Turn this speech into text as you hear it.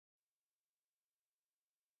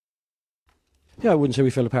Yeah, I wouldn't say we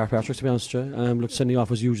fell apart, Patrick, to be honest with you. Look, sending off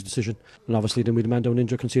was a huge decision. And obviously then we had a man down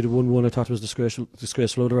injured, conceded 1-1. I thought it was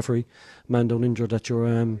disgraceful of the referee. Man down injured, that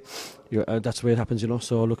that's the way it happens, you know.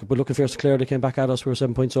 So look, but looking fierce to Clare, they came back at us, we were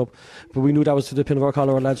 7 points up. But we knew that was to the pin of our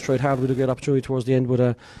collar. Our lads tried hard with a great opportunity towards the end,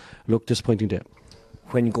 but look, disappointing day.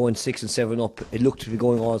 When going 6 and 7 up, it looked to be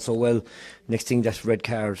going all so well. Next thing, that red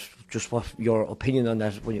card. Just what your opinion on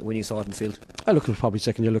that when you saw it in the field? Look, it was probably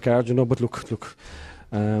second yellow card, you know, but look.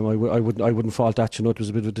 I wouldn't fault that, you know. It was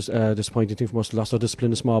a bit of a disappointing thing for us. Lost our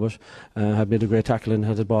discipline a small bit. Had made a great tackle and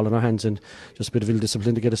had the ball in our hands, and just a bit of ill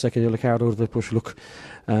discipline to get a second yellow card out of it. But look,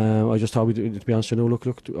 I just thought to be honest, you know, look,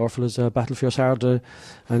 our fellas battle fierce hard, and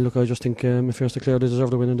look, I just think fierce to Clare, they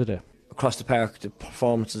deserve the win in the day. Across the park, the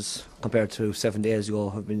performances compared to 7 days ago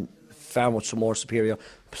have been far much more superior,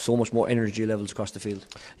 so much more energy levels across the field.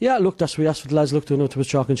 Yeah, look, that's what the lads looked to. It was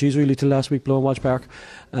chalk and cheese really till last week, blowing Walsh Park.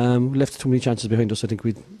 Left too many chances behind us. I think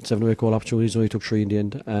we had 7 or 8 goal opportunities, only took 3 in the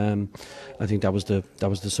end. I think that was the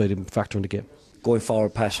deciding factor in the game. Going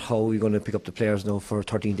forward, Pat, how are you going to pick up the players now for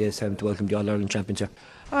 13 days time to welcome the All-Ireland Championship?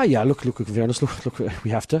 Yeah, look, in fairness, look, we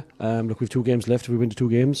have to. Look, we've 2 games left. If we win the 2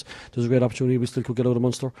 games, there's a great opportunity. We still could get out of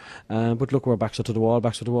Munster. But look, we're backs to the wall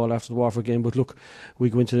after the Waterford game. But look, we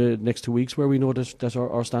go into the next 2 weeks where we know that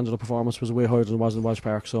our standard of performance was way higher than it was in Walsh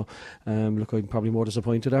Park. So, look, I'm probably more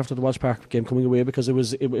disappointed after the Walsh Park game coming away because it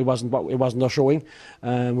wasn't our showing.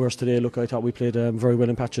 Whereas today, look, I thought we played very well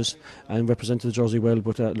in patches and represented the jersey well.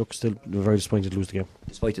 But look, still very disappointed to lose the game.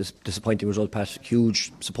 Despite this disappointing result, Pat,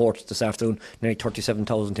 huge support this afternoon. Nearly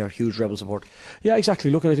 37,000 here, huge rebel support. Yeah,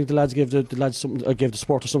 exactly. Look, I think the lads gave the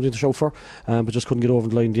supporters something to show for, but just couldn't get over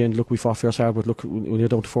the line in the end. Look, we fought fierce hard, but look, when you're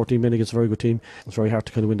down to 14 men against a very good team, it's very hard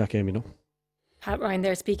to kind of win that game, you know. Pat Ryan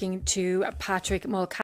there speaking to Patrick Mulcahy.